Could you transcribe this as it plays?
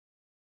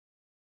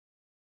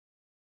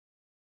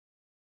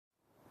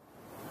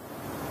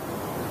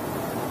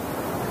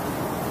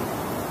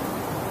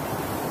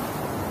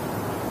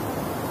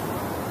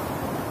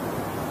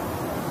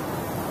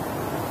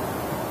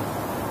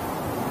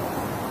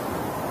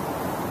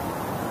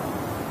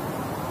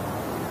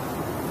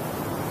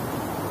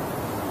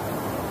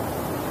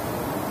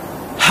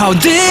How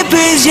deep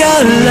is your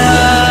love?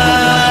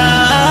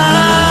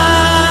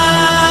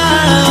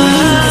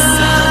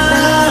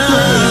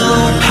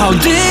 How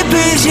deep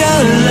is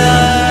your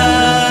love?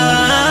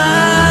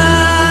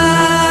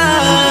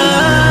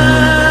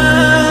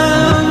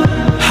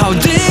 How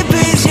deep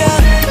is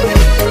your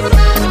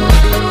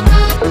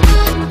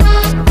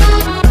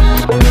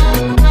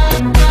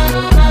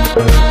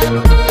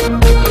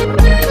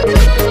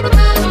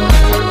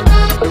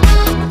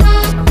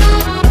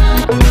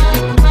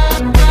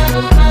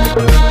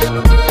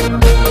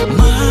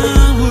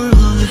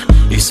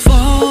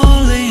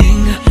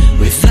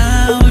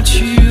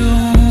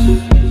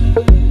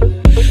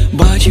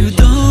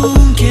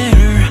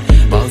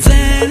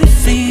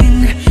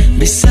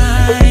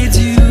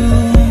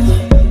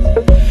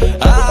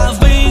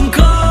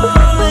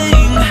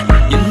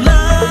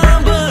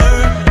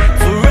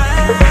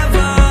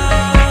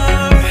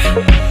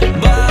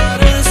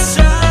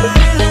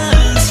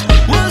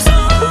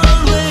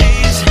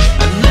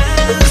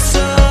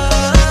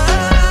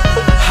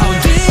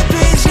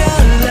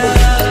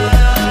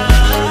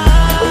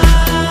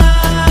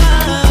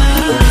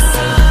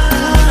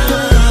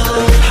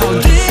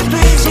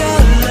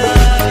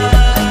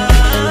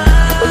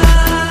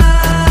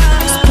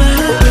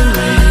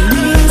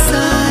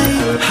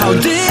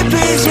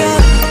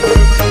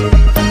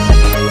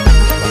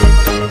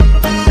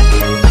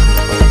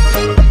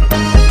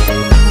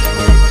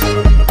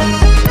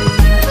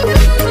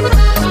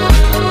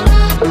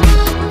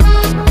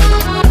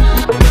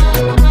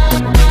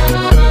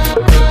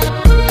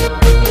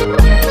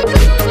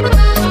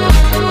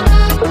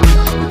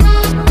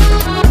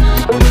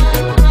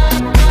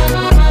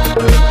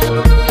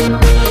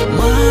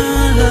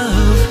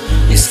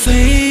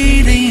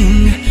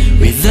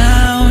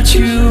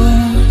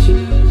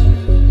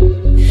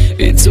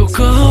so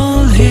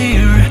cold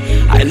here,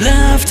 I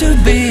love to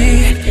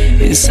be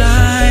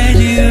inside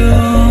you.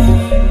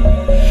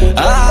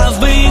 I've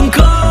been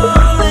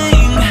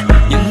calling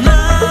your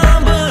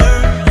number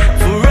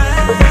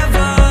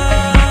forever,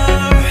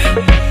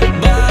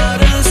 but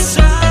the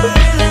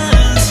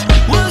silence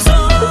was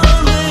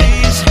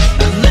always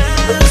an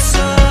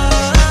answer.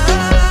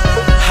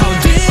 How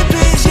deep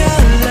is your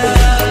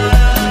love?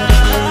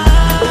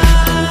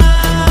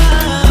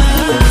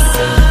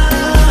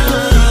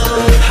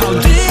 How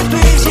deep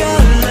is your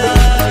love?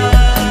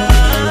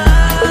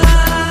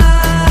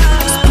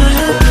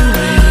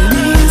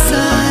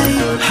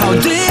 How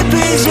deep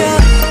is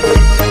your